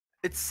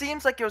It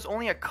seems like it was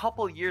only a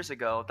couple years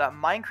ago that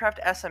Minecraft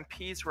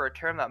SMPs were a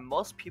term that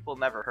most people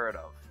never heard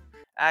of.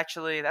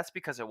 Actually, that's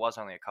because it was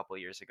only a couple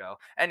years ago.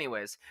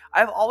 Anyways,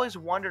 I've always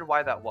wondered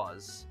why that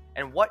was,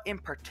 and what in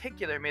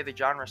particular made the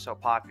genre so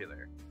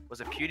popular. Was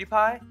it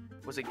PewDiePie?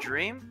 Was it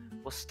Dream?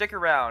 Well, stick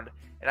around,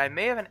 and I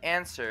may have an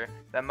answer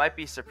that might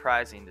be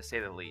surprising to say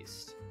the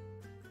least.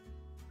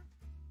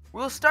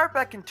 We'll start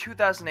back in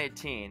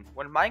 2018,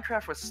 when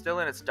Minecraft was still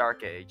in its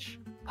dark age.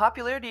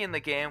 Popularity in the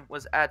game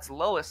was at its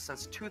lowest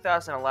since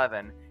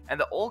 2011, and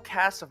the old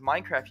cast of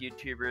Minecraft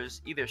YouTubers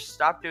either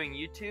stopped doing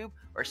YouTube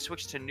or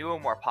switched to newer,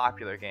 more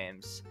popular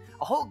games.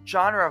 A whole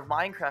genre of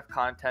Minecraft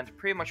content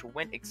pretty much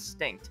went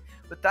extinct,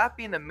 with that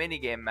being the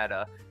minigame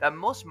meta that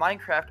most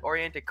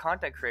Minecraft-oriented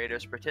content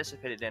creators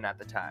participated in at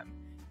the time.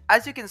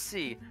 As you can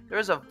see, there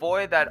was a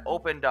void that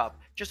opened up,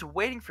 just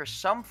waiting for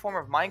some form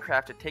of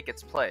Minecraft to take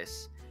its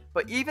place.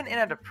 But even in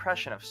a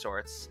depression of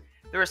sorts,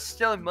 there were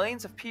still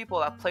millions of people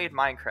that played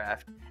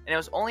Minecraft, and it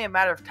was only a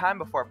matter of time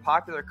before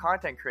popular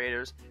content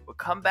creators would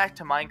come back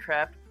to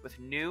Minecraft with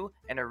new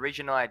and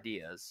original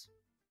ideas.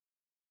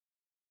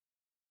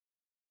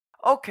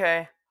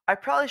 Okay, I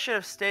probably should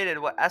have stated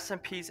what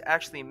SMPs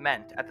actually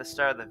meant at the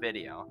start of the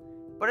video.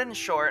 But in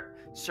short,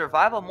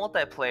 survival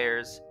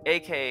multiplayers,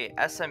 aka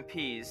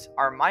SMPs,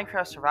 are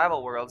Minecraft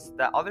survival worlds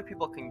that other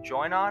people can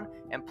join on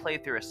and play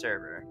through a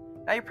server.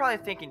 Now you're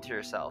probably thinking to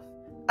yourself,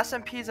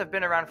 SMPs have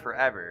been around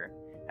forever,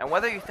 and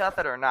whether you thought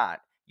that or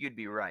not, you'd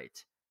be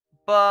right.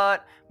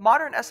 But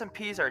modern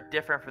SMPs are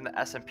different from the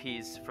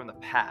SMPs from the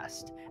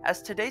past,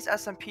 as today's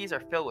SMPs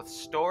are filled with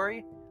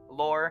story,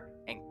 lore,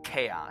 and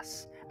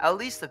chaos. At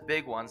least the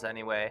big ones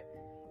anyway.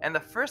 And the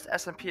first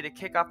SMP to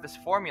kick off this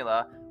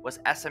formula was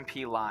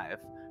SMP Live.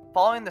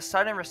 Following the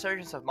sudden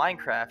resurgence of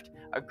Minecraft,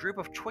 a group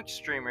of Twitch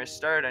streamers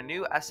started a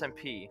new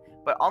SMP,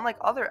 but unlike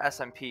other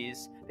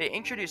SMPs, they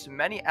introduced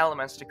many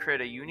elements to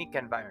create a unique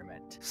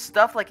environment.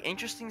 Stuff like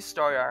interesting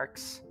story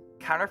arcs,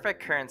 counterfeit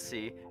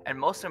currency, and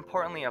most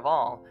importantly of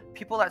all,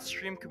 people that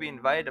stream could be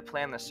invited to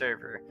play on the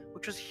server,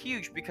 which was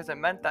huge because it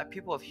meant that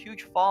people with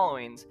huge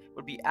followings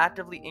would be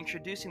actively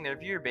introducing their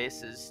viewer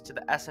bases to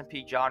the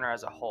SMP genre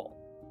as a whole.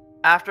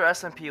 After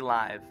SMP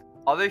Live,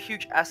 other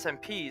huge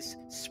SMPs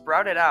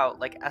sprouted out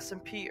like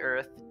SMP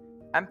Earth,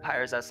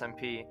 Empire's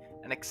SMP,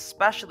 and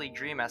especially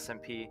Dream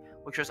SMP,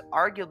 which was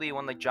arguably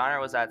when the genre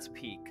was at its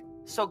peak.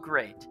 So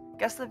great,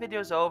 guess the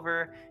video's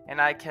over and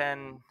I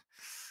can...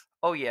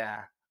 Oh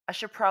yeah, I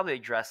should probably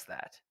address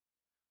that.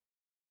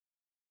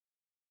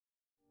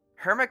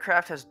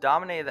 Hermitcraft has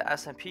dominated the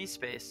SMP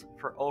space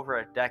for over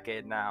a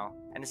decade now,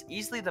 and is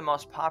easily the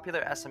most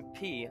popular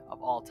SMP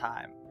of all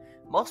time.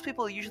 Most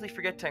people usually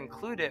forget to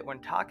include it when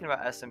talking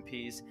about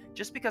SMPs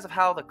just because of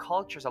how the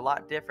culture is a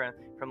lot different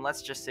from,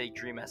 let's just say,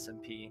 Dream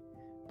SMP.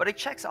 But it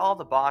checks all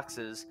the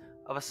boxes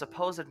of a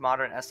supposed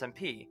modern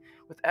SMP,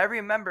 with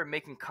every member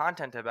making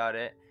content about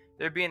it,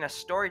 there being a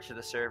story to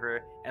the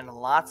server, and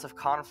lots of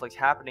conflict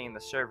happening in the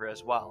server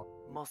as well.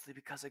 Mostly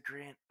because of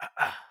Green.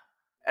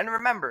 And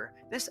remember,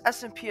 this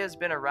SMP has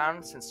been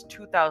around since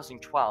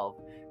 2012,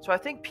 so I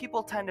think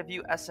people tend to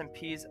view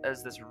SMPs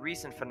as this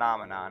recent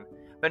phenomenon.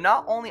 But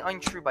not only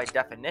untrue by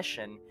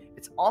definition,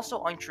 it's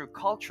also untrue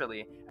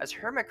culturally, as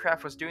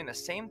Hermitcraft was doing the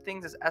same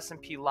things as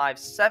SMP Live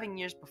 7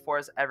 years before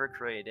it was ever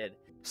created.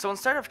 So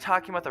instead of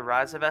talking about the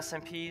rise of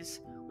SMPs,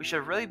 we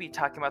should really be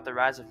talking about the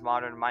rise of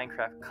modern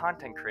Minecraft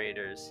content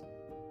creators.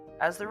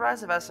 As the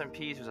rise of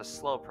SMPs was a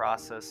slow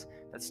process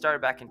that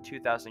started back in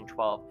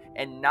 2012,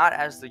 and not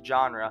as the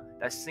genre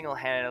that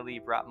single-handedly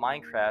brought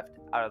Minecraft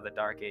out of the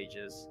dark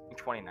ages in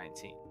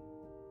 2019.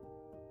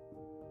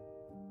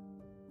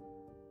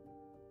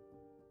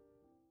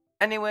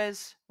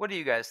 Anyways, what do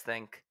you guys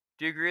think?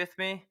 Do you agree with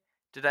me?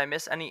 Did I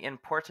miss any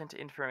important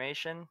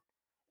information?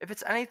 If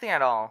it's anything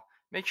at all,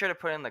 make sure to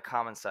put it in the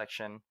comment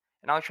section,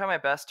 and I'll try my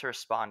best to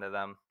respond to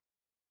them.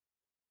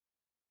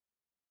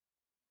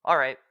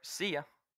 Alright, see ya.